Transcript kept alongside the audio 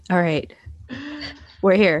All right.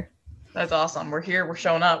 We're here. That's awesome. We're here. We're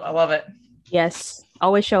showing up. I love it. Yes.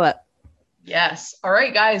 Always show up. Yes. All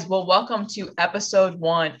right, guys. Well, welcome to episode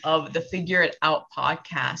 1 of the Figure It Out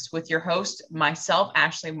podcast with your host, myself,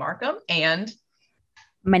 Ashley Markham,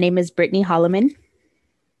 My name is Brittany Holloman.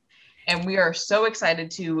 and we are so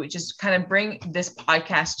excited to just kind of bring this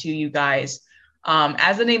podcast to you guys.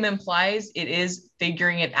 As the name implies, it is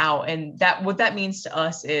figuring it out, and that what that means to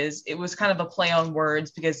us is it was kind of a play on words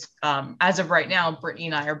because as of right now, Brittany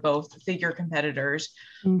and I are both figure competitors.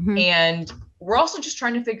 Mm-hmm. And we're also just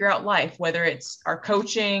trying to figure out life, whether it's our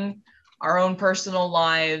coaching, our own personal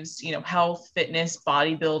lives, health, fitness,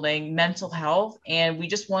 bodybuilding, mental health. And we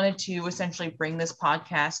just wanted to essentially bring this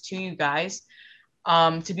podcast to you guys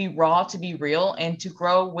to be raw, to be real, and to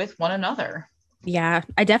grow with one another. Yeah,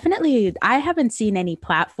 I haven't seen any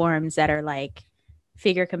platforms that are like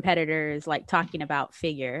figure competitors, like talking about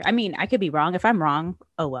figure. I mean, I could be wrong. If I'm wrong,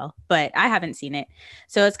 oh well, but I haven't seen it.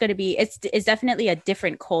 So it's going to be, it's definitely a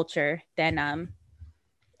different culture than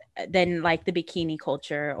like the bikini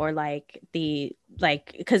culture or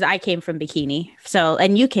because I came from bikini. So,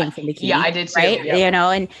 and you came from Yeah, bikini, I did too. right? Yep.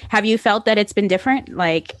 And have you felt that it's been different?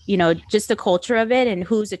 Like, just the culture of it and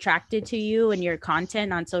who's attracted to you and your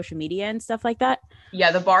content on social media and stuff like that?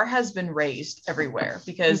 Yeah, the bar has been raised everywhere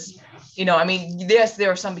because, Mhm. I mean, yes,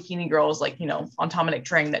 there are some bikini girls like, on Tom and Nick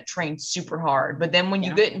Train that train super hard. But then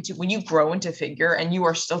Yeah. when you grow into figure and you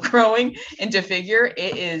are still growing into figure,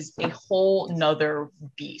 it is a whole nother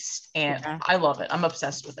beast. And Yeah. I love it. I'm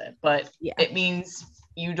obsessed with it. But Yeah. it means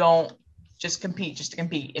you don't just compete just to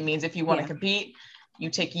compete. It means if you want to Yeah. compete, you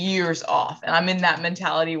take years off. And I'm in that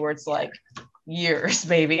mentality where it's like years,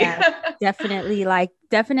 baby. Yeah, definitely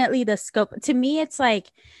the scope. To me, it's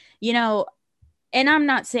like, you know, and I'm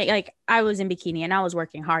not saying like I was in bikini and I was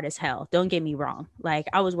working hard as hell. Don't get me wrong. Like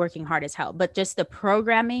I was working hard as hell, but just the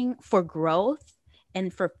programming for growth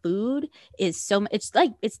and for food is it's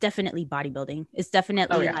definitely bodybuilding. It's Oh,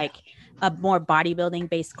 definitely yeah. like a more bodybuilding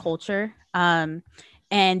based culture.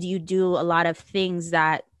 And you do a lot of things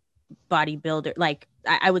that bodybuilder like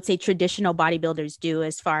I would say traditional bodybuilders do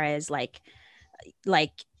as far as like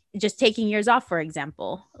just taking years off, for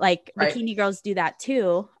example. Like Right. bikini girls do that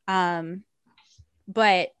too.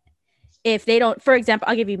 But if they don't, for example,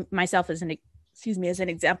 I'll give you myself as an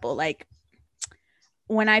example. Like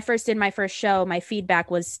when I first did my first show, my feedback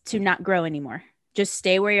was to not grow anymore. Just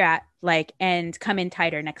stay where you're at, like, and come in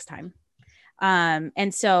tighter next time.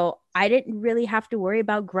 And so I didn't really have to worry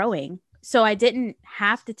about growing. So I didn't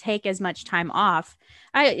have to take as much time off.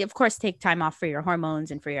 I, of course, take time off for your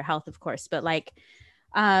hormones and for your health, of course, but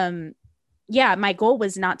um, yeah, my goal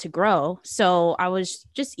was not to grow. So I was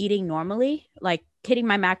just eating normally, like hitting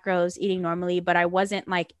my macros, eating normally, but I wasn't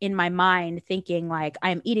like in my mind thinking like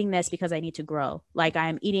I'm eating this because I need to grow. Like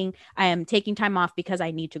I am taking time off because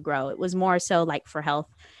I need to grow. It was more so like for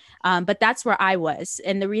health. But that's where I was.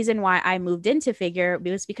 And the reason why I moved into figure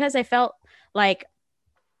was because I felt like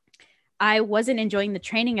I wasn't enjoying the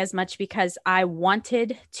training as much because I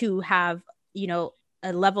wanted to have,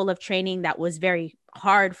 a level of training that was very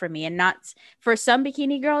hard for me and not for some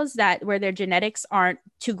bikini girls that where their genetics aren't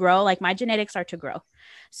to grow, like my genetics are to grow.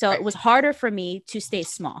 So it Right. was harder for me to stay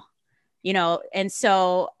small, and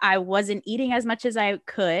so I wasn't eating as much as I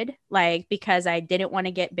could, like because I didn't want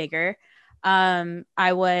to get bigger.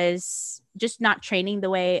 I was just not training the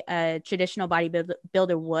way a traditional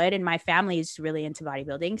bodybuilder would, and my family is really into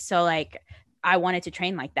bodybuilding, so like I wanted to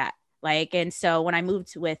train like that. Like, and so when I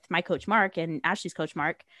moved with my coach Mark and Ashley's coach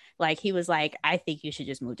Mark, like he was like, I think you should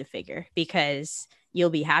just move to figure because you'll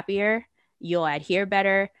be happier, you'll adhere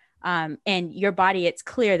better, and your body, it's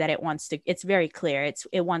clear that it's very clear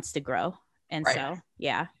it wants to grow. And Right. so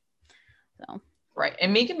yeah, so Right.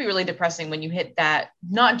 And it can be really depressing when you hit that,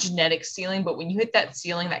 not genetic ceiling, but when you hit that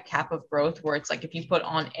ceiling, that cap of growth, where it's like if you put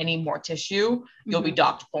on any more tissue, you'll be mm-hmm.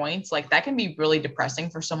 docked points. Like that can be really depressing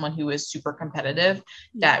for someone who is super competitive,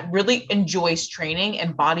 Yeah. that really enjoys training.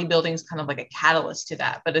 And bodybuilding is kind of like a catalyst to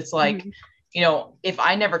that. But it's like, Mm-hmm. if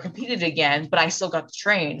I never competed again, but I still got to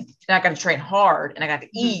train and I got to train hard and I got to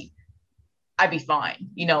Mm-hmm. eat, I'd be fine.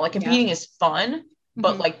 Like Yeah. competing is fun,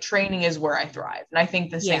 but Mm-hmm. like training is where I thrive. And I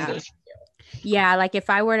think the same Yeah. goes. Yeah, like if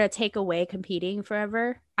I were to take away competing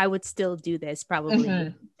forever, I would still do this probably Mm-hmm.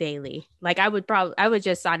 daily. Like I would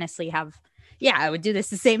just honestly I would do this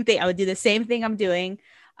the same thing. I would do the same thing I'm doing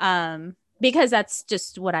because that's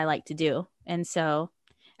just what I like to do. And so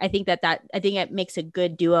I think it makes a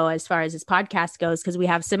good duo as far as this podcast goes because we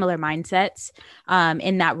have similar mindsets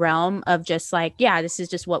in that realm of just like, yeah, this is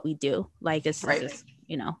just what we do. Like this is Right. just,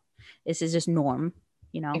 this is just norm.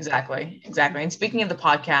 you know? Exactly. And speaking of the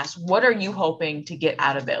podcast, what are you hoping to get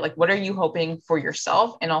out of it? Like, what are you hoping for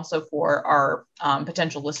yourself and also for our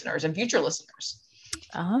potential listeners and future listeners?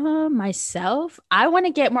 Myself, I want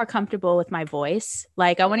to get more comfortable with my voice.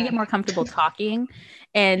 Like, I want to get more comfortable talking,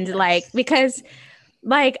 and like, because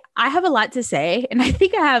like I have a lot to say, and I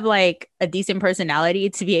think I have like a decent personality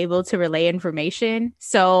to be able to relay information.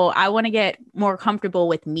 So I want to get more comfortable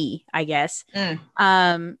with me, I guess.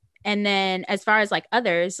 And then as far as like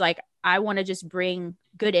others, like I want to just bring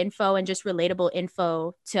good info and just relatable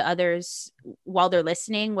info to others while they're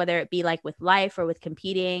listening, whether it be like with life or with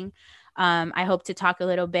competing. I hope to talk a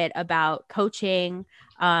little bit about coaching.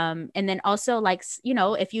 And then also like, you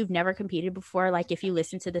know, if you've never competed before, like if you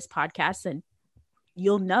listen to this podcast, and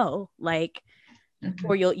you'll know, like,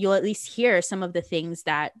 or you'll at least hear some of the things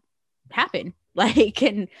that happen, like,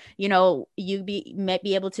 and you know, might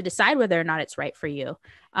be able to decide whether or not it's right for you.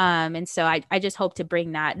 And so I just hope to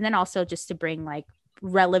bring that, and then also just to bring like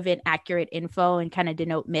relevant, accurate info and kind of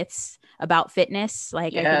denote myths about fitness.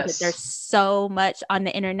 Like, I think that there's so much on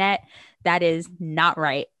the internet that is not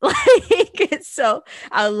right. Like, so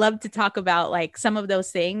I would love to talk about like some of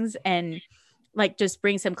those things and like just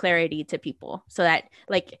bring some clarity to people so that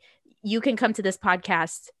like you can come to this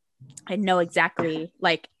podcast and know exactly,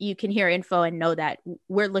 like you can hear info and know that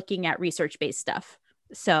we're looking at research-based stuff.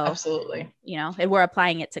 So absolutely, you know, and we're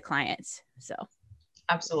applying it to clients. So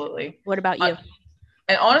absolutely. What about you?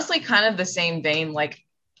 And honestly, kind of the same vein, like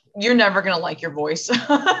you're never going to like your voice.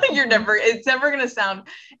 It's never going to sound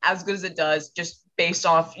as good as it does just based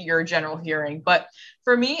off your general hearing. But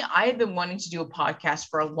for me, I have been wanting to do a podcast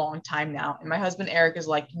for a long time now. And my husband, Eric, is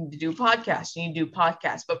like, you need to do podcasts. You need to do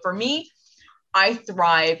podcasts. But for me, I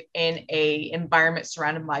thrive in a environment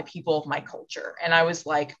surrounded by people of my culture. And I was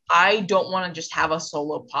like, I don't want to just have a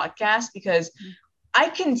solo podcast because I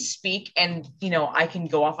can speak and, you know, I can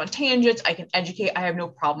go off on tangents. I can educate. I have no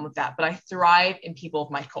problem with that, but I thrive in people of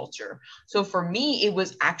my culture. So for me, it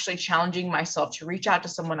was actually challenging myself to reach out to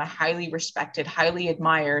someone I highly respected, highly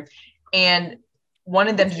admired, and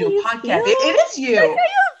wanted them to do a podcast. It is you.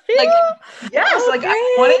 Like, yes, like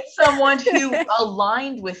I wanted someone who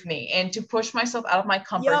aligned with me and to push myself out of my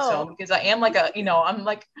comfort zone, because I am like I'm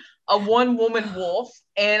like a one woman wolf,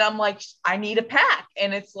 and I'm like, I need a pack.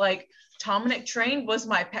 And it's like, Dominic Train was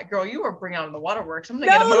my pet. Girl, you were bringing on the waterworks. I'm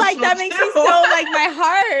gonna get emotional like that makes me so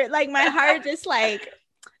like my heart just like,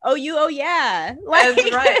 oh yeah, like,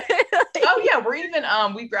 that's right. Oh yeah, we're even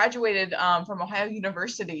we graduated from Ohio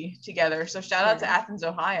University together, so shout out to Athens,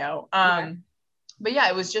 Ohio. But yeah,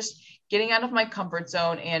 it was just getting out of my comfort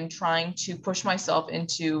zone and trying to push myself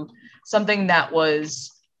into something that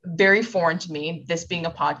was very foreign to me, this being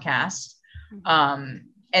a podcast.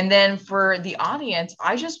 And then for the audience,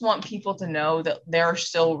 I just want people to know that there are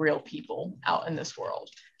still real people out in this world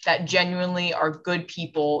that genuinely are good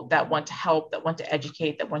people that want to help, that want to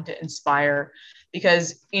educate, that want to inspire.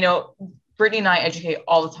 Because, you know, Brittany and I educate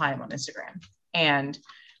all the time on Instagram, and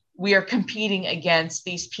we are competing against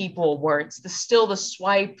these people where it's still the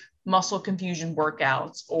swipe muscle confusion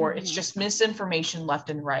workouts, or it's just misinformation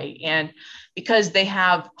left and right. And because they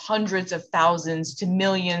have hundreds of thousands to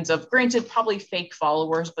millions of, granted, probably fake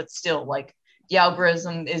followers, but still, like, the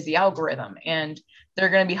algorithm is the algorithm, and they're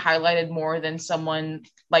going to be highlighted more than someone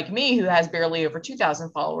like me who has barely over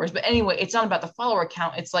 2,000 followers. But anyway, it's not about the follower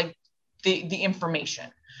count. It's like the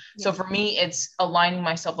information. So for me, it's aligning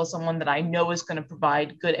myself with someone that I know is going to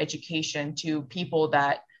provide good education to people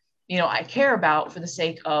that, you know, I care about for the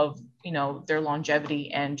sake of, you know, their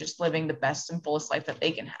longevity and just living the best and fullest life that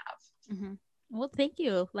they can have. Well, thank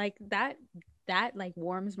you. Like that like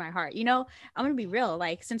warms my heart. You know, I'm going to be real.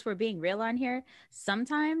 Like, since we're being real on here,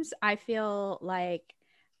 sometimes I feel like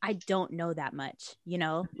I don't know that much, you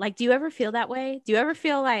know? Like, do you ever feel that way? Do you ever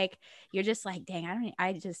feel like you're just like, dang,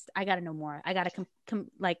 I got to know more. I got to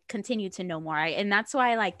like continue to know more. And that's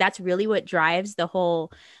why, like, that's really what drives the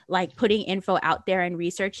whole, like, putting info out there and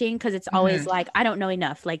researching. Cause it's always like, I don't know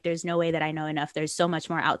enough. Like, there's no way that I know enough. There's so much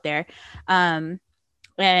more out there. And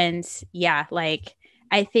yeah, like,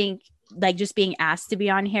 I think like just being asked to be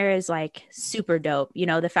on here is like super dope, you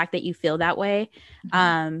know, the fact that you feel that way,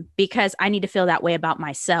 because I need to feel that way about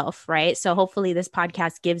myself, right? So hopefully this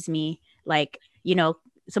podcast gives me, like, you know,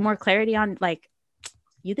 some more clarity on like,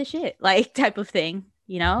 you the shit, like, type of thing,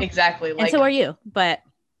 you know? Exactly. And so are you. But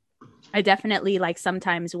I definitely like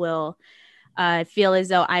sometimes will feel as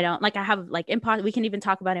though I don't, like, I have like we can even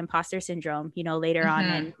talk about imposter syndrome, you know, later on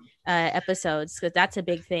in episodes, because that's a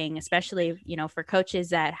big thing, especially, you know, for coaches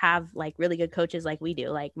that have like really good coaches like we do,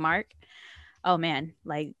 like Mark. Oh man,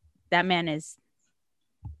 like that man is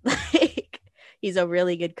like, he's a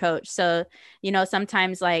really good coach. So,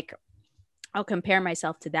 sometimes like I'll compare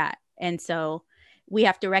myself to that. And so we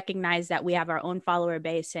have to recognize that we have our own follower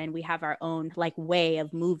base and we have our own like way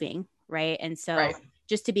of moving. Right. And so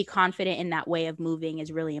just to be confident in that way of moving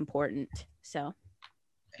is really important. So.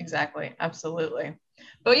 Exactly. Absolutely.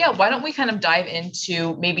 But yeah, why don't we kind of dive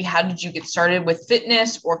into maybe how did you get started with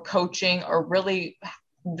fitness or coaching, or really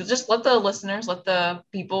just let the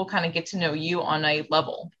people kind of get to know you on a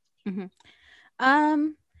level. Mm-hmm.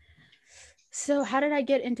 So how did I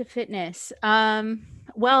get into fitness?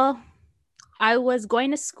 Well, I was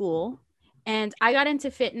going to school and I got into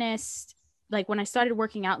fitness. Like when I started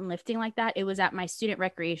working out and lifting like that, it was at my student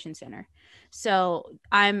recreation center. So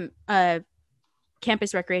I'm a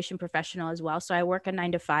campus recreation professional as well. So I work a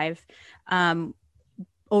 9 to 5,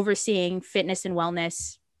 overseeing fitness and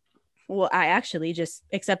wellness. Well, I actually just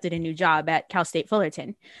accepted a new job at Cal State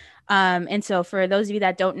Fullerton. And so for those of you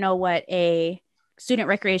that don't know what a student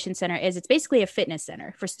recreation center is, it's basically a fitness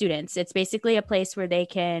center for students. It's basically a place where they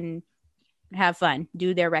can have fun,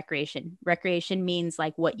 do their recreation. Recreation means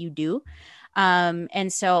like what you do.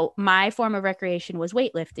 And so my form of recreation was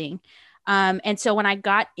weightlifting. And so when I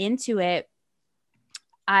got into it,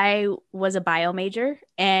 I was a bio major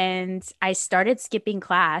and I started skipping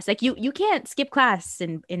class. Like you can't skip class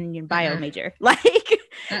in your bio major. Like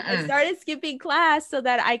I started skipping class so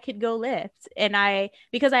that I could go lift. And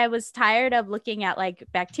because I was tired of looking at like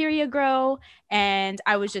bacteria grow, and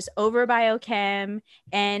I was just over biochem.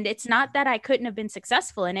 And it's not that I couldn't have been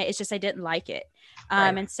successful in it. It's just I didn't like it.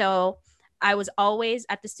 And so I was always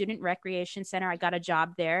at the student recreation center. I got a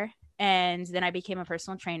job there and then I became a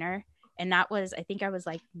personal trainer. And that was, I think I was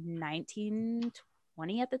like 19,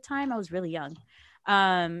 20 at the time. I was really young.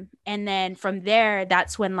 And then from there,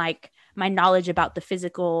 that's when like my knowledge about the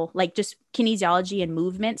physical, like just kinesiology and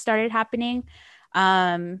movement started happening.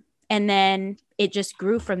 And then it just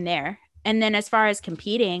grew from there. And then as far as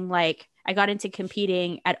competing, like I got into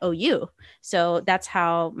competing at OU. So that's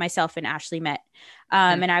how myself and Ashley met.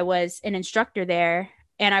 And I was an instructor there,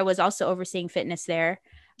 and I was also overseeing fitness there.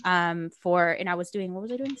 And I was doing, what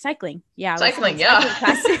was I doing? Cycling. Yeah. Cycling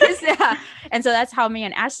classes. Yeah. And so that's how me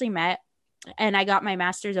and Ashley met. And I got my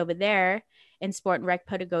master's over there in sport and rec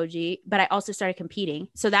pedagogy, but I also started competing.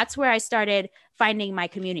 So that's where I started finding my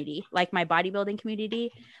community, like my bodybuilding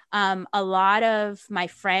community. A lot of my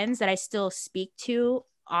friends that I still speak to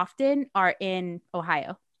often are in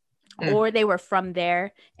Ohio, or they were from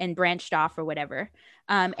there and branched off or whatever.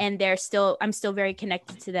 And I'm still very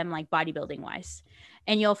connected to them, like bodybuilding wise.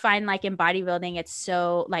 And you'll find like in bodybuilding, it's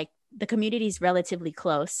so like the community is relatively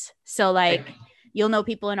close. So like you'll know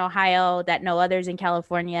people in Ohio that know others in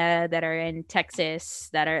California that are in Texas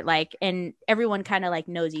that are like, and everyone kind of like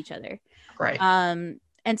knows each other. Right.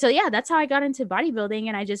 And so, yeah, that's how I got into bodybuilding,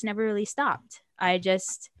 and I just never really stopped. It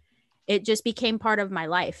just became part of my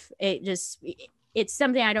life. It's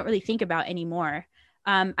something I don't really think about anymore.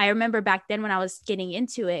 I remember back then when I was getting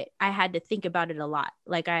into it, I had to think about it a lot.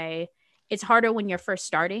 Like it's harder when you're first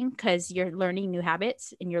starting because you're learning new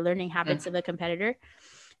habits and you're learning habits of a competitor.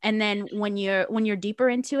 And then when you're deeper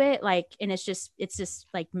into it, like, and it's just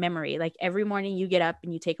like memory. Like every morning you get up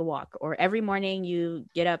and you take a walk, or every morning you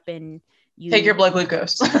get up and you take your blood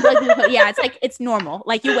glucose. Yeah. It's like, it's normal.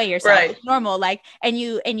 Like you weigh yourself, right. It's normal. Like, and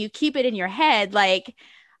you keep it in your head. Like,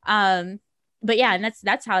 but yeah, and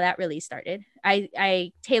that's how that really started.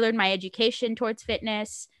 I tailored my education towards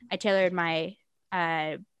fitness. I tailored my,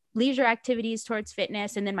 leisure activities towards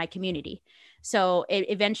fitness, and then my community. So it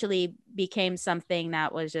eventually became something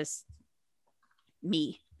that was just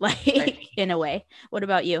me, like in a way. What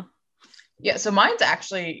about you? Yeah. So mine's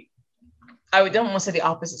actually, I don't want to say the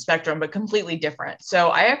opposite spectrum, but completely different. So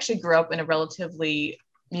I actually grew up in a relatively,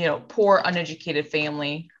 poor, uneducated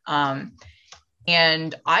family.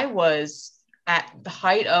 And I was at the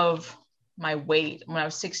height of my weight when I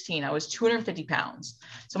was 16, I was 250 pounds.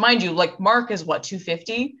 So mind you, like Mark is what,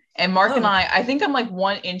 250? And Mark and I think I'm like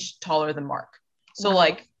 1 inch taller than Mark. So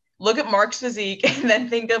like, look at Mark's physique and then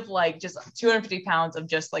think of like just 250 pounds of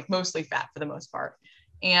just like mostly fat for the most part.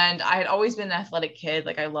 And I had always been an athletic kid.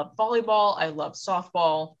 Like I loved volleyball, I loved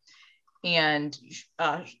softball, and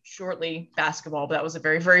shortly basketball, but that was a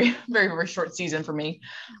very, very, very, very short season for me.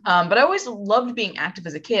 But I always loved being active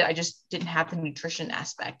as a kid. I just didn't have the nutrition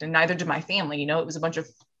aspect, and neither did my family. It was a bunch of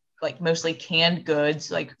like mostly canned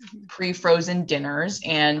goods, like pre-frozen dinners.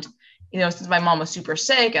 And, since my mom was super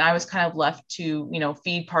sick and I was kind of left to,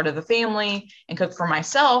 feed part of the family and cook for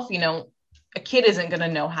myself, a kid isn't going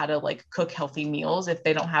to know how to like cook healthy meals if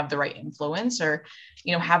they don't have the right influence or,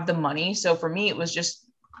 have the money. So for me, it was just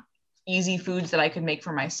easy foods that I could make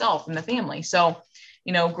for myself and the family. So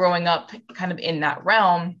growing up kind of in that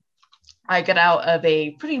realm, I got out of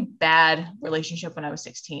a pretty bad relationship when I was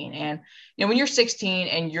 16. And, when you're 16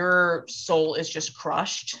 and your soul is just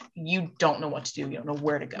crushed, you don't know what to do. You don't know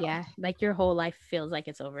where to go. Yeah. Like your whole life feels like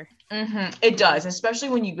it's over. Mm-hmm. It does, especially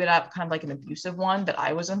when you get out kind of like an abusive one that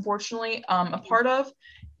I was unfortunately a part of.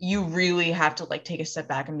 You really have to like take a step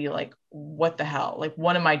back and be like, what the hell? Like,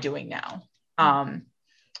 what am I doing now?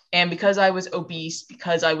 And because I was obese,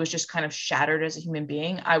 because I was just kind of shattered as a human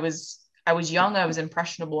being, I was young, I was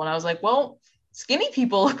impressionable, and I was like, well, skinny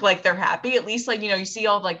people look like they're happy. At least, like, you see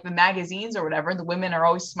all like the magazines or whatever, the women are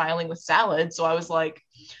always smiling with salad. So I was like,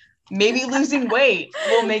 maybe losing weight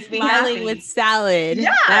will make me smiling happy. with salad.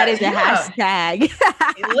 Yeah, that is a hashtag.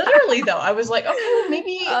 Literally, though, I was like, okay, well,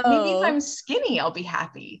 maybe if I'm skinny, I'll be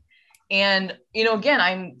happy. And, again,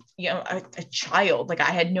 I'm, a child. Like,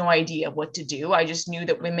 I had no idea what to do. I just knew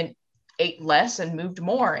that women ate less and moved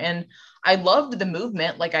more. And I loved the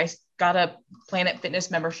movement. Like, I got a Planet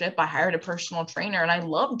Fitness membership. I hired a personal trainer and I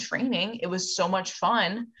loved training. It was so much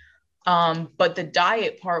fun. But the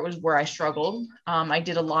diet part was where I struggled. I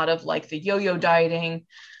did a lot of like the yo-yo dieting.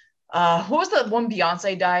 What was that one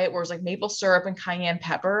Beyonce diet where it was like maple syrup and cayenne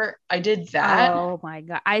pepper? I did that. Oh my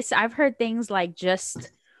God. I've heard things like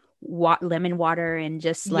just lemon water and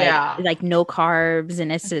just like no carbs,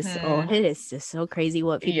 and it's just it is just so crazy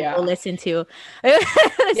what people will listen to.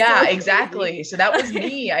 Yeah, so exactly. So that was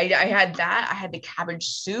me. I had that. I had the cabbage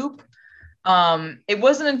soup. It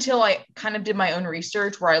wasn't until I kind of did my own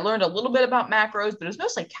research where I learned a little bit about macros, but it was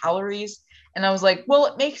mostly calories. And I was like, well,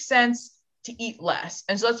 it makes sense to eat less.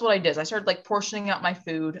 And so that's what I did. I started like portioning out my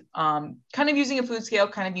food, kind of using a food scale,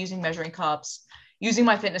 kind of using measuring cups, using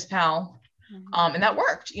my MyFitnessPal. And that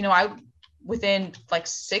worked. I within like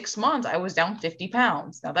 6 months, I was down 50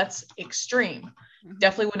 pounds. Now that's extreme.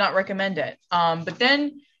 Definitely would not recommend it. But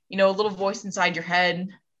then, a little voice inside your head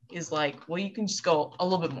is like, well, you can just go a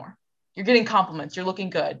little bit more. You're getting compliments. You're looking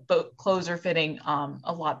good, but clothes are fitting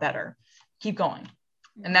a lot better. Keep going.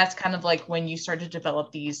 And that's kind of like when you start to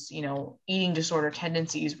develop these, eating disorder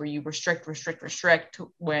tendencies where you restrict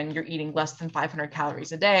when you're eating less than 500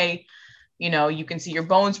 calories a day. You can see your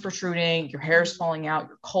bones protruding, your hair is falling out,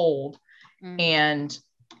 you're cold, and,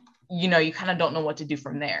 you kind of don't know what to do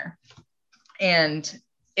from there. And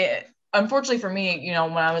unfortunately for me,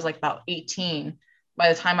 when I was like about 18,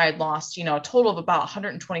 by the time I had lost, a total of about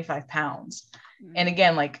 125 pounds. And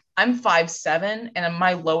again, like I'm 5'7", and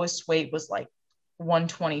my lowest weight was like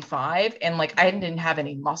 125. And like, I didn't have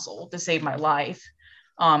any muscle to save my life.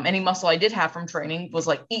 Any muscle I did have from training was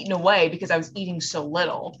like eaten away because I was eating so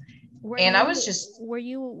little. Were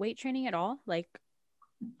you weight training at all? Like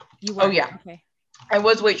you were? Oh yeah. Okay. I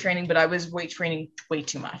was weight training, but I was weight training way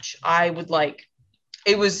too much.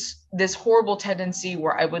 It was this horrible tendency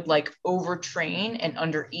where I would like overtrain and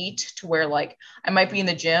undereat to where like I might be in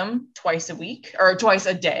the gym twice a week or twice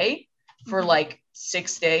a day for like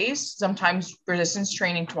 6 days, sometimes resistance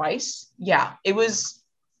training twice. Yeah, it was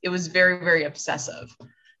very, very obsessive.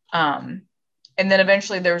 And then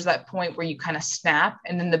eventually there was that point where you kind of snap,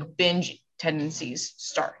 and then the binge tendencies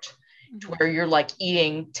start to where you're like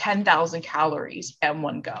eating 10,000 calories at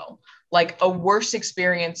one go. Like a worse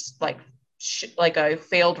experience, like a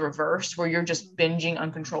failed reverse where you're just binging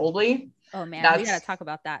uncontrollably. Oh man, we gotta talk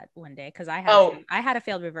about that one day because I had a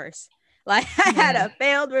failed reverse. Like I had a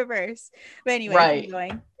failed reverse. But anyway, keep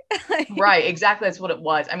going. Right, exactly. That's what it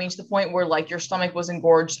was. I mean, to the point where like your stomach was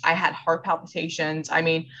engorged. I had heart palpitations. I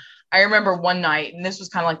mean, I remember one night, and this was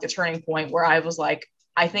kind of like the turning point where I was like,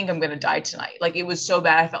 I think I'm going to die tonight. Like it was so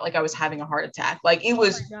bad. I felt like I was having a heart attack. Like it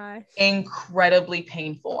was incredibly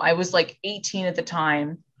painful. I was like 18 at the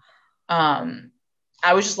time.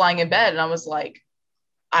 I was just lying in bed and I was like,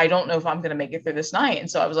 I don't know if I'm going to make it through this night. And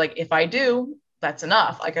so I was like, if I do, that's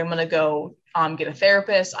enough. Like I'm going to go get a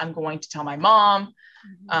therapist. I'm going to tell my mom.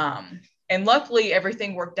 And luckily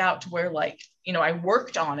everything worked out to where like, I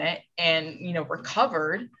worked on it and,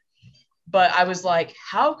 recovered. But I was like,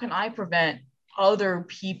 how can I prevent other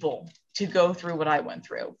people to go through what I went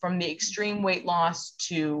through, from the extreme weight loss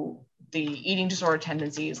to the eating disorder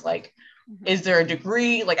tendencies? Like, is there a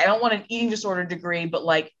degree? Like, I don't want an eating disorder degree, but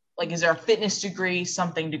like, is there a fitness degree,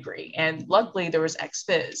 something degree? And luckily there was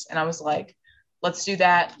XPhys. And I was like, let's do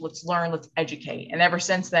that. Let's learn, let's educate. And ever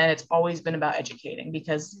since then, it's always been about educating,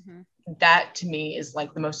 because that to me is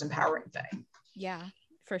like the most empowering thing. Yeah,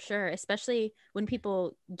 for sure. Especially when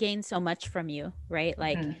people gain so much from you, right?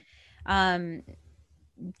 Like,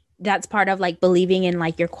 that's part of like believing in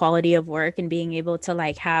like your quality of work and being able to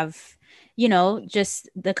like have, just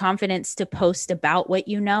the confidence to post about what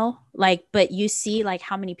like, but you see like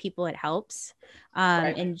how many people it helps,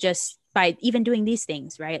 and just by even doing these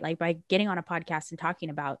things, right? Like by getting on a podcast and talking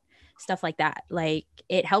about stuff like that, like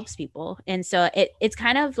it helps people. And so it's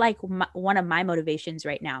kind of like one of my motivations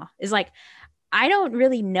right now is like, I don't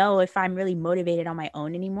really know if I'm really motivated on my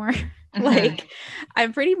own anymore. Like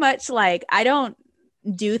I'm pretty much like, I don't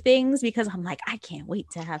do things because I'm like, I can't wait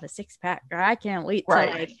to have a six pack, or I can't wait to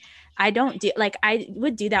like, I don't do like, I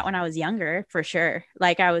would do that when I was younger for sure.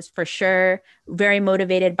 Like I was for sure very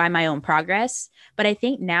motivated by my own progress. But I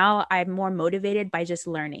think now I'm more motivated by just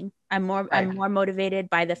learning. I'm more motivated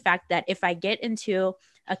by the fact that if I get into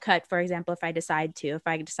a cut, for example, if I decide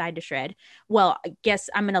to shred, well, I guess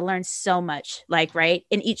I'm going to learn so much, like, right.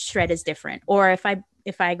 And each shred is different. Or if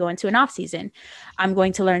I go into an off season, I'm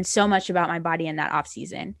going to learn so much about my body in that off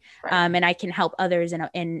season. And I can help others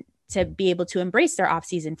and to be able to embrace their off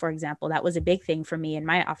season, for example. That was a big thing for me in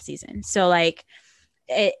my off season. So like,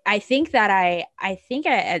 I think that I think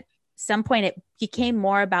at some point it became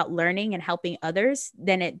more about learning and helping others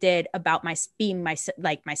than it did about being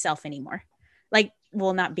myself anymore. Like,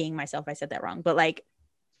 well, not being myself, I said that wrong, but like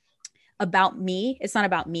about me, it's not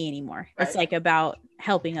about me anymore. It's like about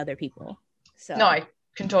helping other people. So no, I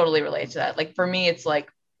can totally relate to that. Like for me, it's like,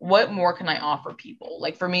 what more can I offer people?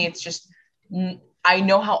 Like for me, it's just, I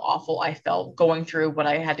know how awful I felt going through what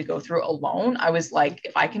I had to go through alone. I was like,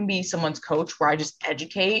 if I can be someone's coach where I just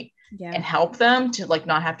educate and help them to like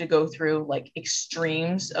not have to go through like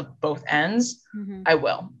extremes of both ends, I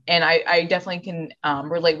will. And I definitely can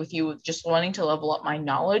relate with you with just wanting to level up my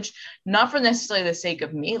knowledge, not for necessarily the sake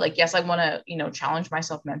of me. Like, yes, I want to, challenge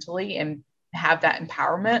myself mentally and have that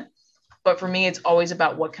empowerment. But for me, it's always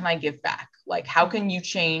about what can I give back? Like, how can you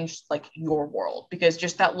change like your world? Because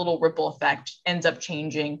just that little ripple effect ends up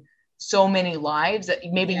changing so many lives that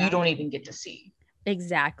maybe you don't even get to see.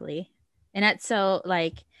 Exactly. And that's so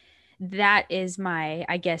like, that is my,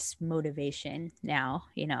 I guess, motivation now,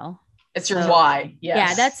 It's your why. Yes.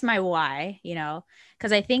 Yeah, that's my why,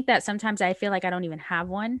 because I think that sometimes I feel like I don't even have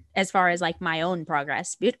one as far as like my own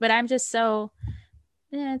progress, but I'm just so,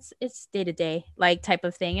 it's day to day like type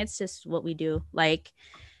of thing. It's just what we do, like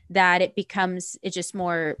that it's just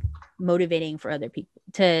more motivating for other people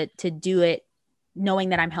to do it, knowing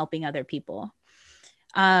that I'm helping other people.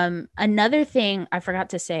 Another thing I forgot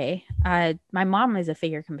to say, my mom is a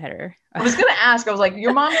figure competitor. I was gonna ask, I was like,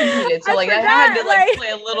 your mom competed, so I had to like play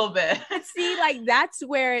a little bit. See, like that's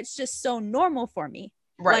where it's just so normal for me.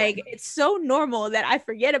 Right. Like it's so normal that I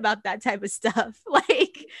forget about that type of stuff.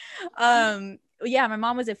 Like, yeah, my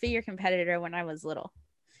mom was a figure competitor when I was little.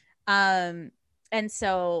 And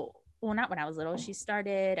so, well, not when I was little. She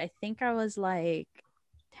started, I think I was like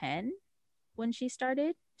 10 when she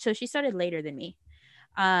started. So she started later than me.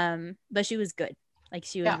 But she was good. Like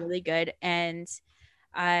she was really good. And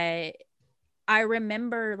I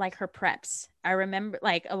remember like her preps. I remember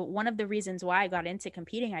like one of the reasons why I got into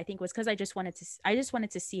competing, I think, was because I just wanted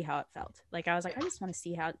to see how it felt. Like I was like, I just want to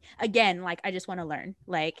see how, again, like I just want to learn.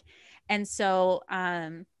 Like, and so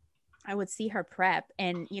I would see her prep,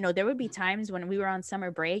 and there would be times when we were on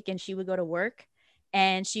summer break and she would go to work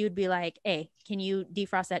and she would be like, hey, can you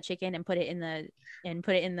defrost that chicken and put it in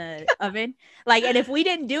the oven? Like, and if we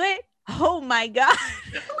didn't do it, oh my God.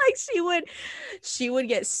 Like she would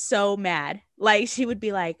get so mad. Like she would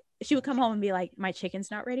come home and be like, my chicken's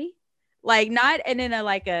not ready. Like not in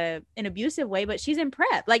an abusive way, but she's in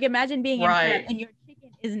prep. Like imagine being in prep and your chicken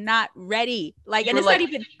is not ready. Like, and it's not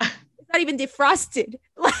even defrosted.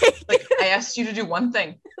 Like I asked you to do one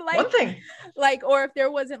thing. Like, or if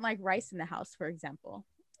there wasn't like rice in the house, for example,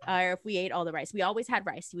 or if we ate all the rice, we always had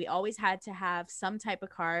rice. We always had to have some type of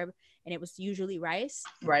carb, and it was usually rice.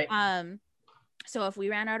 Right. So if we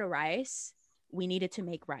ran out of rice, we needed to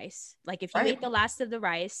make rice. Like if you ate the last of the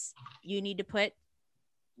rice, you need to put,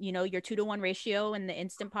 your 2-to-1 ratio in the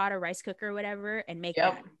Instant Pot or rice cooker or whatever, and make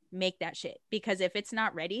that shit. Because if it's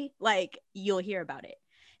not ready, like you'll hear about it.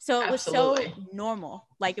 So it was so normal.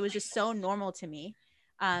 Like it was just so normal to me.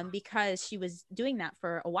 Because she was doing that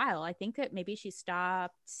for a while. I think that maybe she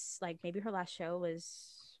stopped, like maybe her last show was,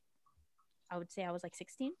 I would say I was like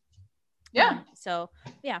 16. Yeah. So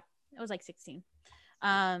yeah, it was like 16.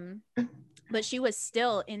 But she was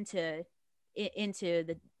still into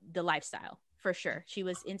the lifestyle for sure. She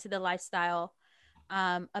was into the lifestyle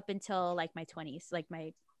up until like my 20s, like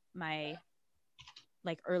my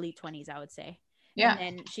like early 20s, I would say. Yeah.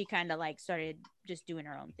 And then she kind of like started just doing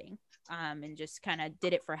her own thing. And just kind of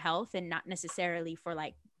did it for health and not necessarily for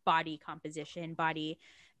like body composition, body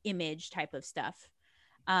image type of stuff.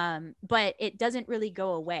 But it doesn't really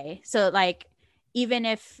go away. So like, even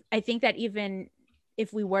if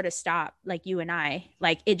if we were to stop, like you and I,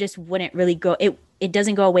 like it just wouldn't really go. It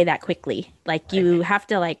doesn't go away that quickly. Like you have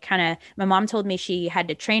to like kind of. My mom told me she had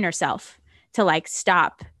to train herself to like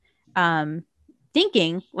stop um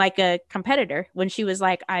thinking like a competitor when she was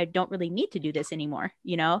like, I don't really need to do this anymore,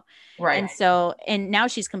 you know? Right. And so, and now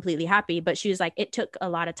she's completely happy, but she was like, it took a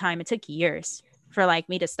lot of time. It took years for like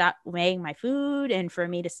me to stop weighing my food and for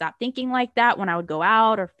me to stop thinking like that when I would go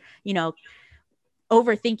out, or, you know,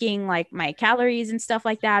 overthinking like my calories and stuff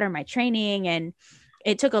like that, or my training. And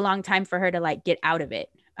it took a long time for her to like get out of it.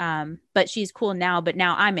 But she's cool now, but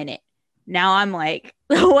now I'm in it. Now I'm like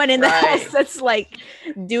the one in the house that's like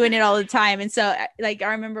doing it all the time. And so like,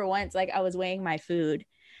 I remember once, like I was weighing my food,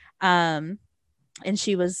 and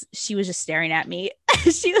she was just staring at me.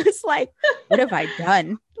 She was like, what have I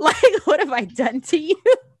done? Like, what have I done to you?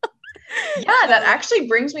 Yeah, that actually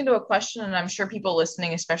brings me to a question, and I'm sure people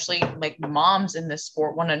listening, especially like moms in this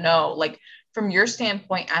sport, want to know, like, from your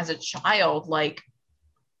standpoint as a child, like,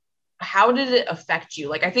 how did it affect you?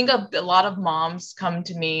 Like, I think a lot of moms come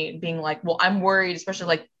to me being like, well, I'm worried, especially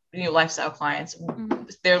like, you know, lifestyle clients. Mm-hmm.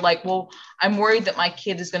 They're like, well, I'm worried that my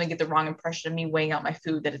kid is going to get the wrong impression of me weighing out my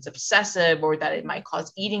food, that it's obsessive, or that it might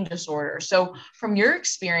cause eating disorder. So from your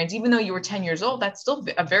experience, even though you were 10 years old, that's still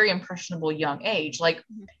a very impressionable young age. Like,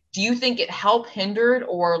 mm-hmm. do you think it helped, hindered,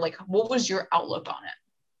 or like, what was your outlook on it?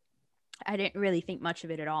 I didn't really think much of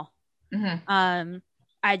it at all. Mm-hmm.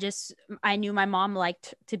 I knew my mom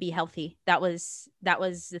liked to be healthy. That was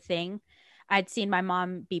the thing. I'd seen my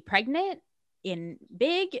mom be pregnant in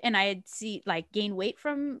big, and I'd see like gain weight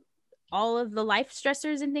from all of the life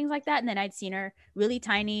stressors and things like that. And then I'd seen her really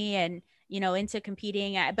tiny and, you know, into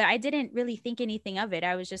competing, but I didn't really think anything of it.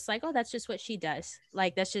 I was just like, oh, that's just what she does.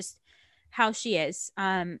 Like, that's just how she is.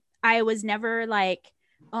 I was never like,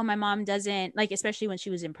 oh, my mom doesn't like, especially when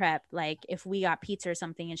she was in prep, like if we got pizza or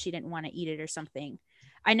something and she didn't want to eat it or something,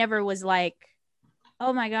 I never was like,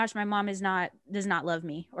 oh my gosh, my mom does not love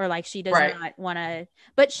me, or like she does not want to.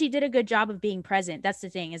 But she did a good job of being present. That's the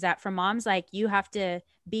thing, is that for moms, like you have to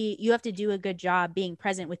do a good job being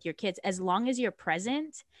present with your kids. As long as you're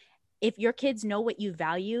present, if your kids know what you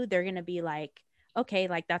value, they're going to be like, okay,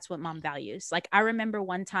 like that's what mom values. Like I remember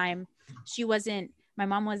one time my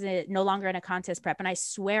mom wasn't no longer in a contest prep, and I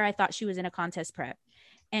swear I thought she was in a contest prep,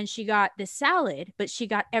 and she got the salad, but she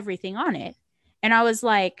got everything on it. And I was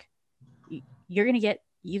like,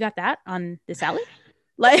 you got that on the salad?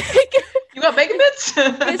 Like, you got bacon bits?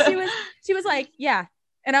 she was like, yeah.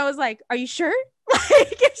 And I was like, are you sure?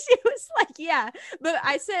 Like, she was like, yeah. But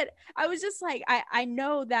I was just like, I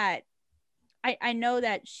know that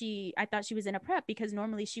I thought she was in a prep, because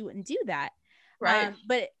normally she wouldn't do that. Right.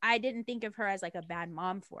 But I didn't think of her as like a bad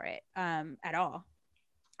mom for it at all.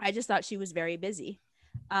 I just thought she was very busy.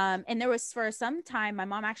 And there was, for some time, my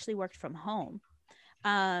mom actually worked from home.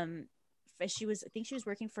 I think she was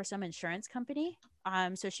working for some insurance company.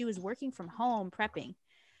 So she was working from home prepping.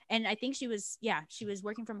 And I think she was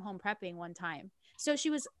working from home prepping one time. So she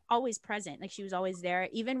was always present. Like she was always there.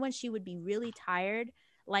 Even when she would be really tired,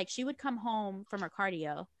 like she would come home from her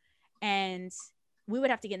cardio and we would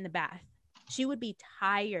have to get in the bath. She would be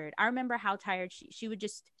tired. I remember how tired she would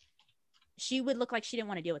look like she didn't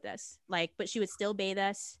want to deal with us. Like, but she would still bathe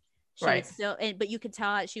us. But you could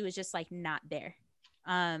tell she was just like not there.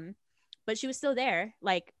 But she was still there,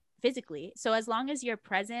 like physically. So as long as you're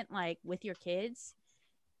present, like with your kids,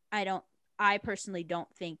 I personally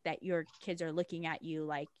don't think that your kids are looking at you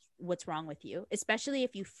like, what's wrong with you? Especially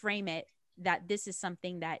if you frame it that this is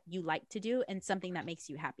something that you like to do and something that makes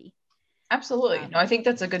you happy. Absolutely. No, I think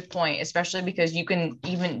that's a good point, especially because you can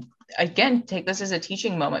even, again, take this as a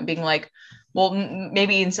teaching moment, being like, well,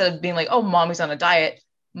 maybe instead of being like, oh, mommy's on a diet,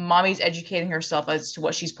 mommy's educating herself as to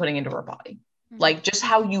what she's putting into her body. Mm-hmm. Like just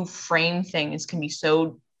how you frame things can be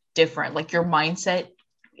so different. Like your mindset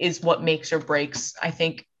is what makes or breaks, I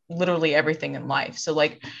think, literally everything in life. So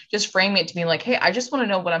like just frame it to be like, hey, I just want to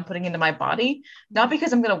know what I'm putting into my body, not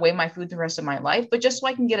because I'm going to weigh my food the rest of my life, but just so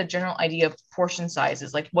I can get a general idea of portion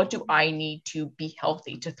sizes. Like what do I need to be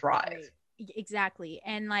healthy to thrive? Exactly.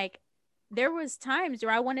 And like there was times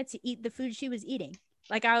where I wanted to eat the food she was eating.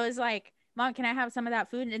 Like I was like, Mom, can I have some of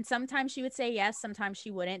that food? And sometimes she would say yes, sometimes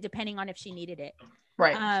she wouldn't, depending on if she needed it.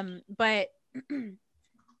 Right. But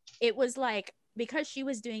it was like, because she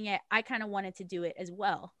was doing it, I kind of wanted to do it as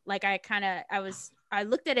well. Like I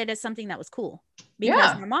looked at it as something that was cool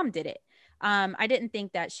because my mom did it. I didn't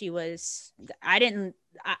think that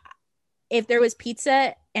if there was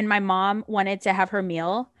pizza and my mom wanted to have her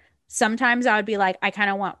meal, sometimes I would be like, I kind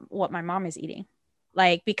of want what my mom is eating.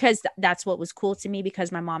 Like, because that's what was cool to me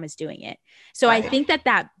because my mom is doing it. So right. I think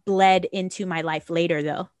that bled into my life later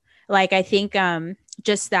though. Like, I think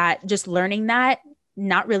just learning that,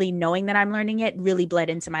 not really knowing that I'm learning it, really bled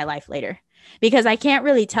into my life later, because I can't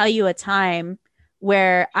really tell you a time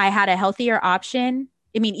where I had a healthier option.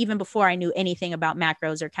 I mean, even before I knew anything about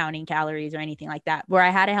macros or counting calories or anything like that, where I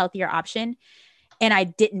had a healthier option and I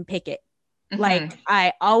didn't pick it. Like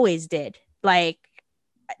I always did. Like,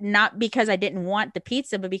 not because I didn't want the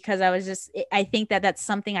pizza, but because I think that that's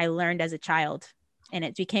something I learned as a child and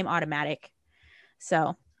it became automatic.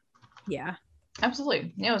 So, yeah.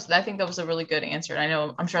 Absolutely. So I think that was a really good answer.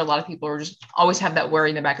 And I'm sure a lot of people are just always have that worry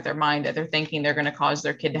in the back of their mind that they're thinking they're going to cause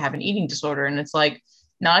their kid to have an eating disorder. And it's like,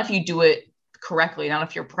 not if you do it correctly, not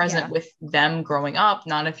if you're present with them growing up,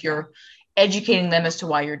 not if you're educating them as to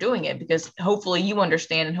why you're doing it, because hopefully you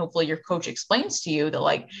understand and hopefully your coach explains to you that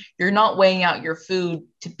like you're not weighing out your food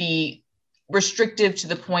to be restrictive to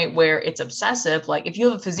the point where it's obsessive. Like if you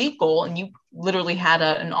have a physique goal and you literally had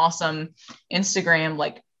an awesome Instagram,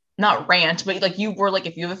 like not rant, but like you were like,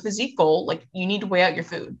 if you have a physique goal, like you need to weigh out your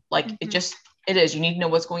food. Like it is, you need to know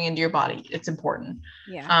what's going into your body. It's important.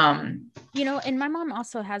 Yeah. And my mom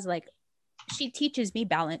also has like, she teaches me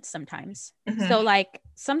balance sometimes. So like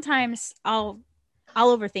sometimes I'll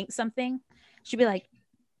overthink something. She'd be like,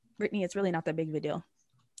 Brittany, it's really not that big of a deal.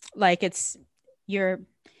 Like it's you're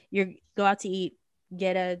go out to eat,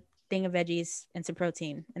 get a thing of veggies and some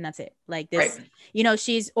protein, and that's it. Like this,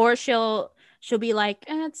 she'll be like,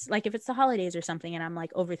 it's like if it's the holidays or something, and I'm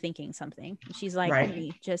like overthinking something. She's like,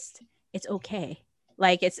 Brittany, it's okay.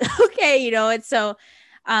 Like it's okay, It's so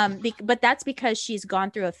but that's because she's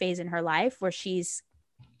gone through a phase in her life where she's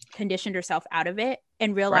conditioned herself out of it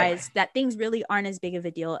and realized that things really aren't as big of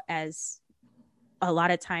a deal as a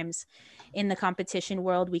lot of times in the competition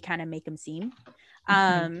world we kind of make them seem.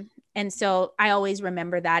 And so I always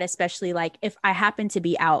remember that, especially like if I happen to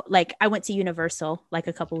be out, like I went to Universal like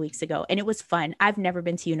a couple weeks ago and it was fun. I've never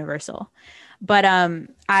been to Universal, but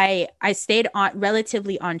I stayed on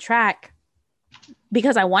relatively on track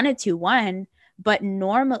because I wanted to, but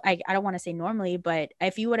normally, I don't want to say normally, but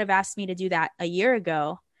if you would have asked me to do that a year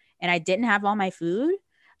ago and I didn't have all my food,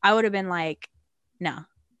 I would have been like, no,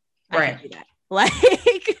 I can't do that.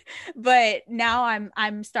 Like, but now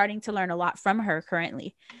I'm starting to learn a lot from her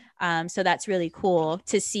currently. So that's really cool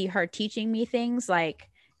to see her teaching me things, like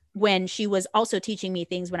when she was also teaching me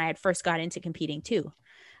things when I had first got into competing too.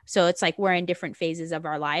 So it's like we're in different phases of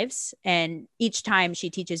our lives, and each time she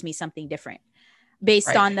teaches me something different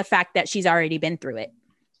based on the fact that she's already been through it.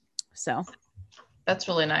 So that's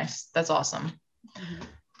really nice. That's awesome.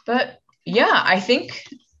 But yeah, I think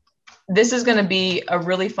this is going to be a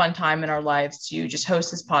really fun time in our lives to just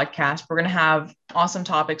host this podcast. We're going to have awesome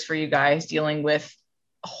topics for you guys dealing with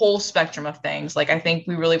a whole spectrum of things. Like I think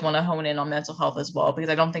we really want to hone in on mental health as well,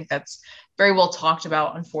 because I don't think that's very well talked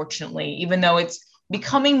about, unfortunately, even though it's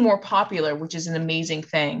becoming more popular, which is an amazing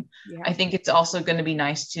thing. I think it's also going to be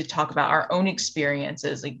nice to talk about our own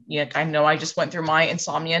experiences. Like, I know I just went through my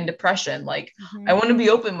insomnia and depression. Like I want to be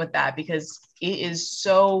open with that because it is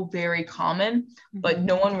so very common, but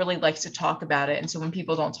no one really likes to talk about it. And so when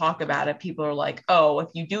people don't talk about it, people are like, oh, if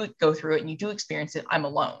you do go through it and you do experience it, I'm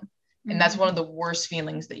alone. And that's one of the worst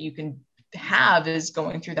feelings that you can have, is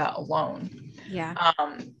going through that alone.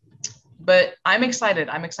 But I'm excited.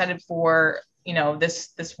 I'm excited for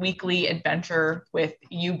this weekly adventure with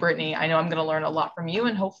you, Brittany. I know I'm going to learn a lot from you,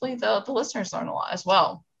 and hopefully the listeners learn a lot as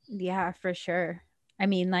well. Yeah, for sure. I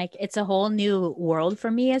mean, like it's a whole new world for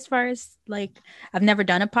me as far as like, I've never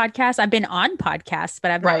done a podcast. I've been on podcasts, but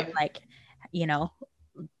I've never like,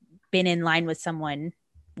 been in line with someone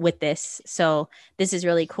with this. So this is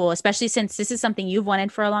really cool, especially since this is something you've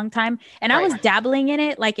wanted for a long time. And I was dabbling in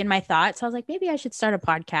it, like in my thoughts. I was like, maybe I should start a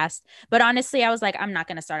podcast. But honestly, I was like, I'm not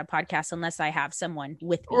going to start a podcast unless I have someone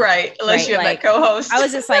with me. Unless you have like, that co-host. I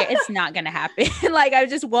was just like, it's not going to happen. Like,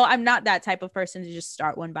 I'm not that type of person to just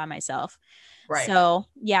start one by myself. So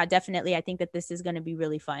yeah, definitely. I think that this is going to be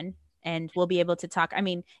really fun, and we'll be able to talk. I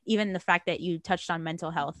mean, even the fact that you touched on mental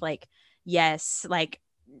health, like, yes, like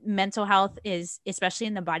mental health is, especially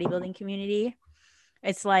in the bodybuilding community,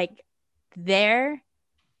 it's like there,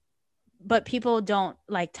 but people don't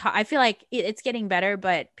like I feel like it's getting better,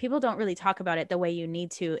 but people don't really talk about it the way you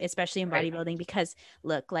need to, especially in bodybuilding, because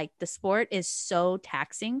look, like the sport is so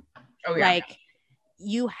taxing. Like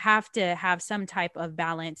you have to have some type of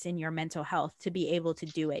balance in your mental health to be able to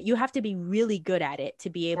do it. You have to be really good at it to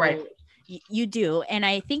be able you do. And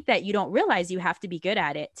I think that you don't realize you have to be good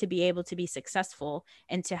at it to be able to be successful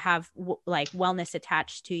and to have like wellness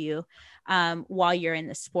attached to you while you're in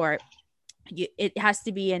the sport. It has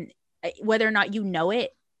to be whether or not you know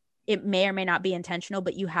it, it may or may not be intentional,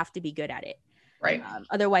 but you have to be good at it.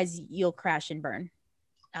 Otherwise you'll crash and burn.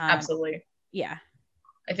 Absolutely. Yeah.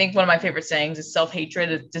 I think one of my favorite sayings is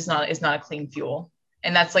self-hatred is not a clean fuel.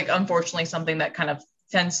 And that's like unfortunately something that kind of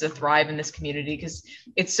tends to thrive in this community because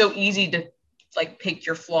it's so easy to like pick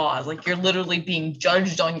your flaws. Like you're literally being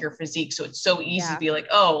judged on your physique. So it's so easy to be like,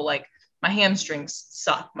 oh, like my hamstrings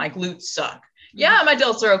suck, my glutes suck. Yeah, my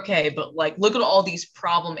delts are okay, but like look at all these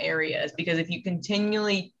problem areas, because if you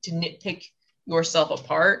continually to nitpick yourself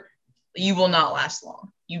apart, you will not last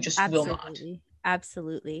long. You just will not.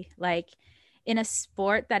 Absolutely. Like in a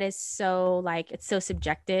sport that is so like it's so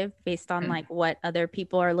subjective based on like what other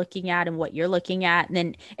people are looking at and what you're looking at, and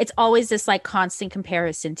then it's always this like constant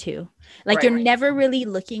comparison too. Like you're never really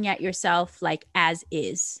looking at yourself like as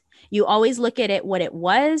is. You always look at it what it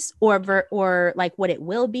was or like what it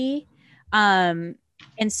will be. And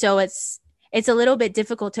so it's a little bit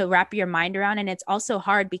difficult to wrap your mind around, and it's also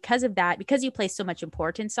hard because of that, because you place so much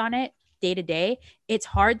importance on it day to day. It's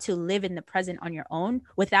hard to live in the present on your own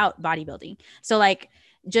without bodybuilding. So like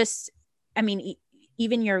just I mean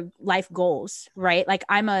even your life goals, right? Like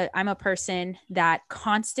I'm a person that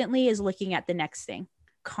constantly is looking at the next thing,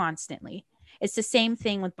 constantly. It's the same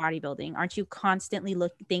thing with bodybuilding. Aren't you constantly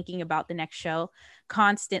thinking about the next show?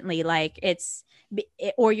 Constantly, like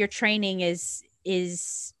or your training is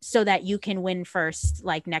so that you can win first,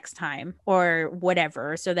 like next time or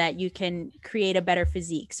whatever, so that you can create a better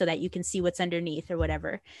physique, so that you can see what's underneath or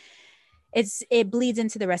whatever. It bleeds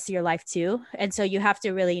into the rest of your life too. And so you have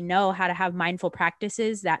to really know how to have mindful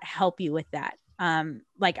practices that help you with that.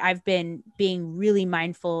 Like I've been being really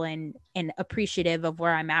mindful and appreciative of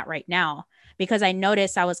where I'm at right now, because I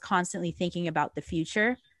noticed I was constantly thinking about the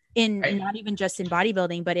future in not even just in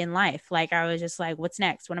bodybuilding, but in life. Like I was just like, what's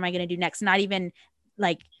next? What am I going to do next? Not even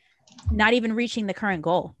reaching the current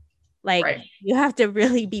goal. Like you have to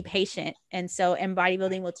really be patient. And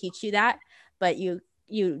bodybuilding will teach you that, but you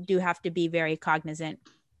do have to be very cognizant,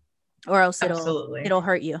 or else it'll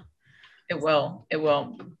hurt you. It will.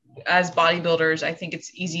 As bodybuilders, I think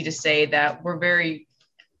it's easy to say that we're very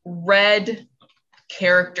red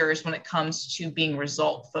characters when it comes to being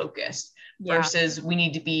result focused, versus we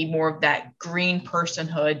need to be more of that green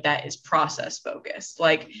personhood that is process focused.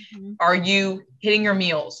 Like, are you hitting your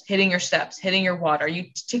meals, hitting your steps, hitting your water? Are you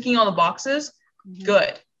ticking all the boxes?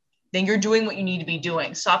 Good. Then you're doing what you need to be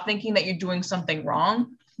doing. Stop thinking that you're doing something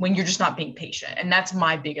wrong when you're just not being patient. And that's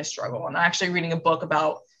my biggest struggle. And I'm actually reading a book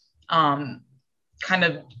about kind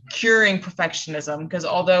of curing perfectionism, because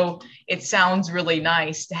although it sounds really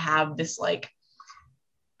nice to have this like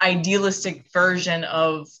idealistic version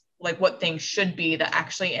of like what things should be, that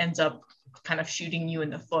actually ends up kind of shooting you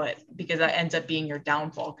in the foot, because that ends up being your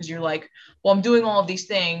downfall. Because you're like, well, I'm doing all of these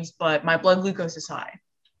things, but my blood glucose is high.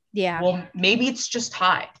 Well, maybe it's just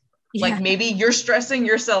high. Like maybe you're stressing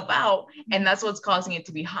yourself out and that's what's causing it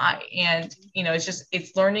to be high. And, you know,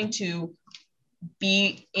 it's learning to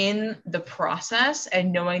be in the process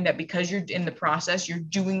and knowing that because you're in the process, you're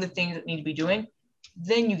doing the things that need to be doing,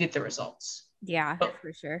 then you get the results.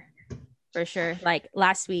 For sure. Like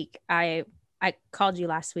last week, I called you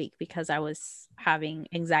last week because I was having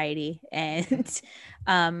anxiety, and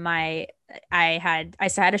I had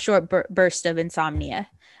a short burst of insomnia.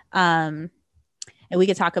 And we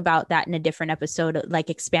could talk about that in a different episode, like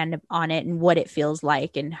expand on it and what it feels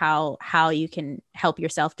like and how you can help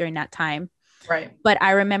yourself during that time. Right. But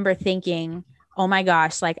I remember thinking, oh my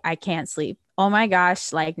gosh, like I can't sleep. Oh my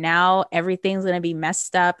gosh, like now everything's going to be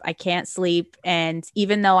messed up. I can't sleep. And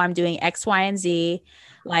even though I'm doing X, Y, and Z,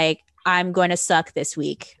 like I'm going to suck this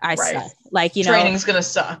week. I suck. Like, you know, training's going to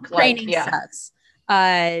suck. Training sucks.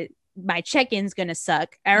 My check-in's going to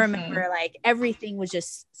suck. I remember like everything was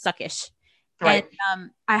just suckish. Right.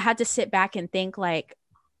 And I had to sit back and think, like,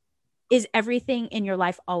 is everything in your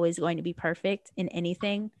life always going to be perfect in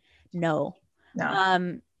anything? No.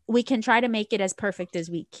 We can try to make it as perfect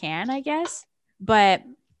as we can, I guess, but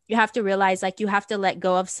you have to realize, like, you have to let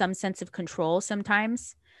go of some sense of control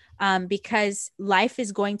sometimes, because life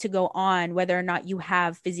is going to go on whether or not you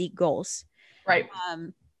have physique goals. Right.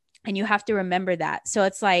 And you have to remember that. So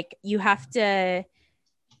it's like you have to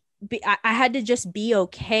I had to just be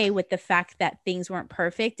okay with the fact that things weren't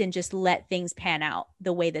perfect and just let things pan out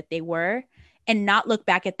the way that they were, and not look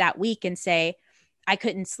back at that week and say, I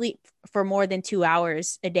couldn't sleep for more than 2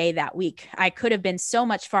 hours a day that week. I could have been so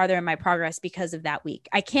much farther in my progress because of that week.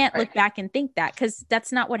 I can't look back and think that, because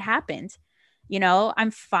that's not what happened. You know,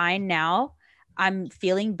 I'm fine now. I'm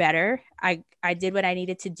feeling better. I did what I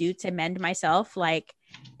needed to do to mend myself. Like,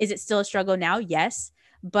 is it still a struggle now? Yes.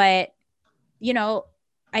 But, you know,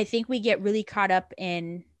 I think we get really caught up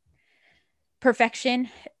in perfection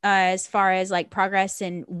as far as like progress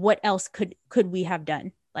and what else could we have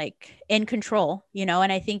done? like in control, you know,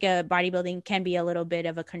 and I think bodybuilding can be a little bit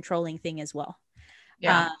of a controlling thing as well.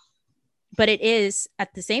 Yeah. But it is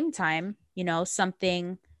at the same time, you know,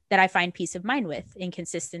 something that I find peace of mind with, in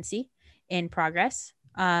consistency, in progress,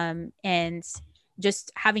 and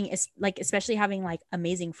just having like, especially having like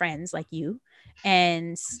amazing friends like you,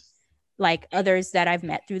 and like others that I've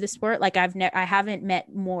met through the sport. Like I haven't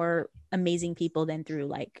met more amazing people than through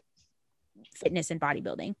like fitness and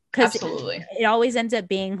bodybuilding, because Absolutely. it always ends up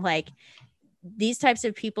being like these types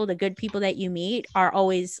of people, the good people that you meet, are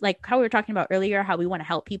always like how we were talking about earlier, how we want to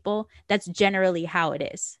help people. That's generally how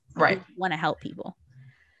it is. Right. We want to help people.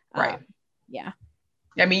 Right. Yeah.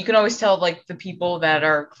 I mean, you can always tell like the people that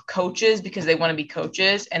are coaches because they want to be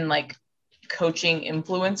coaches, and like coaching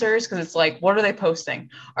influencers, because it's like, what are they posting?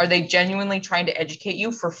 Are they genuinely trying to educate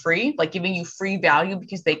you for free, like giving you free value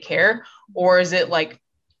because they care? Or is it like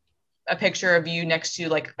a picture of you next to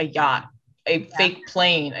like a yacht, a fake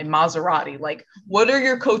plane, a Maserati? Like, what are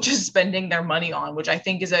your coaches spending their money on? Which I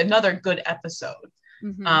think is another good episode.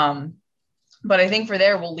 But I think for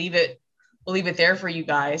there, we'll leave it there for you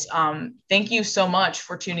guys. Thank you so much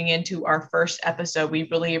for tuning into our first episode. We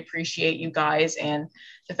really appreciate you guys and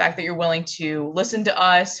the fact that you're willing to listen to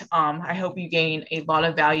us. I hope you gain a lot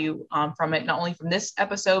of value from it, not only from this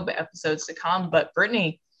episode, but episodes to come. But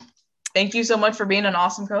Brittany, thank you so much for being an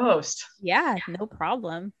awesome co-host. Yeah, no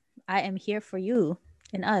problem. I am here for you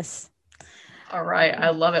and us. All right.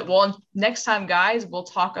 I love it. Well, next time, guys, we'll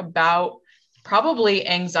talk about probably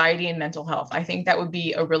anxiety and mental health. I think that would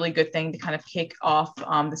be a really good thing to kind of kick off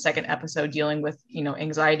the second episode, dealing with, you know,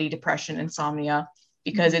 anxiety, depression, insomnia,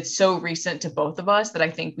 because it's so recent to both of us that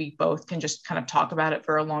I think we both can just kind of talk about it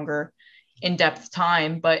for a longer, in-depth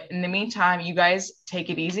time. But in the meantime, you guys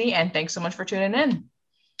take it easy, and thanks so much for tuning in.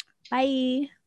 Bye.